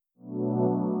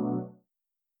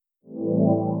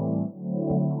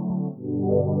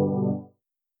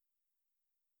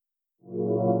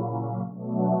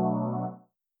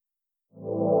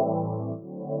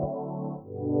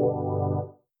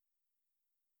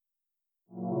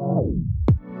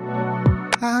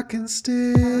I can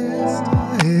still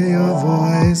hear your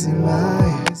voice in my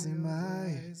head.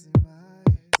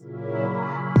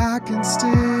 I can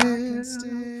still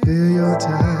feel your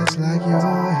touch like your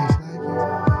head.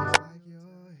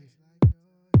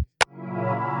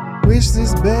 Wish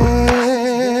this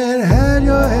bed had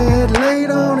your head laid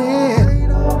on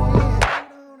it.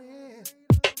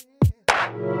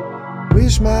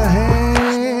 Wish my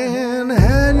hand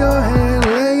had your hand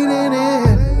laid in it.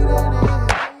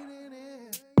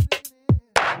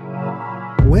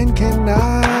 When can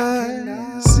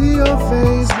I see your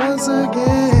face once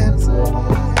again?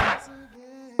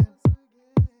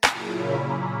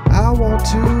 I want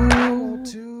to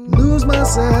lose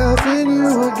myself in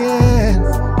you again.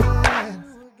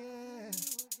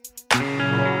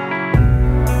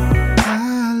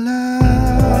 I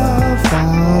love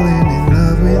falling in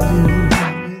love with you.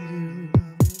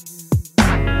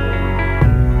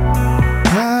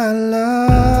 I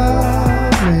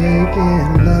love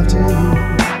making love to you.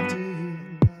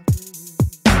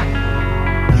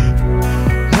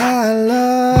 I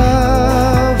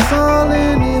love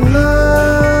falling in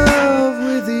love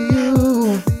with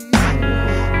you.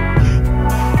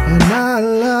 And I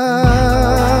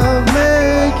love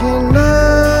making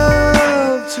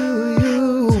love to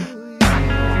you.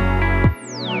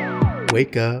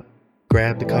 Wake up,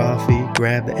 grab the coffee,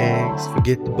 grab the eggs,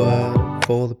 forget the butter,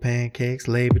 fold the pancakes,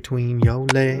 lay between your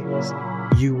legs.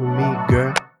 You and me,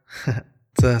 girl,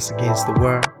 it's us against the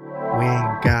world. We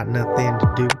ain't got nothing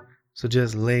to do, so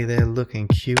just lay there looking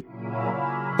cute.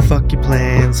 Fuck your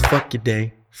plans, fuck your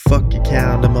day, fuck your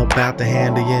calendar, I'm about to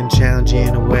handle you and challenge you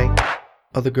in a way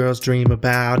other girls dream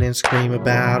about and scream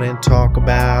about and talk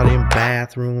about in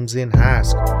bathrooms in high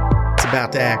school. It's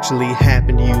about to actually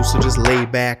happen to you, so just lay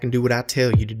back and do what I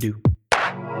tell you to do.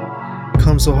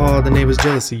 Come so hard the neighbors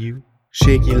jealous of you.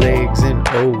 Shake your legs and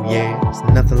oh yeah, there's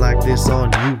nothing like this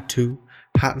on YouTube.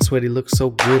 Hot and sweaty looks so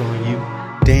good on you.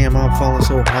 Damn, I'm falling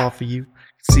so hard for you.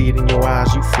 See it in your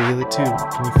eyes, you feel it too.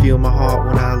 Can you feel my heart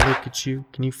when I look at you?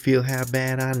 Can you feel how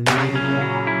bad I need you?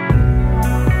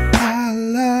 I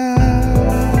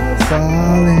love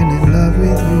falling in love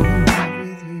with you.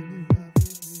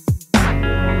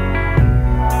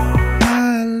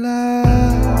 I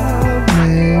love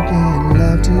making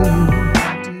love to you.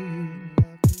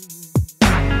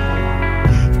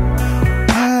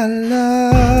 I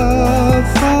love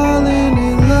falling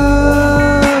in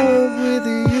love with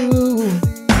you.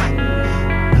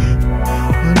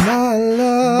 And I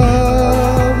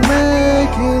love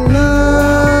making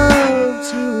love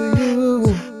to you.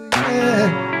 Yeah.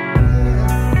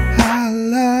 I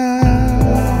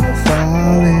love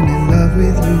falling in love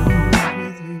with you.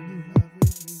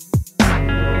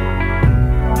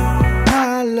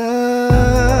 I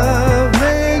love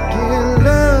making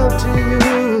love to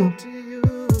you.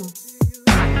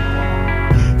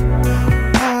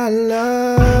 I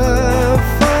love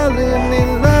falling in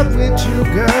love with you,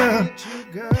 girl.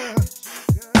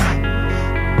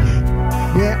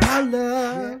 Yeah.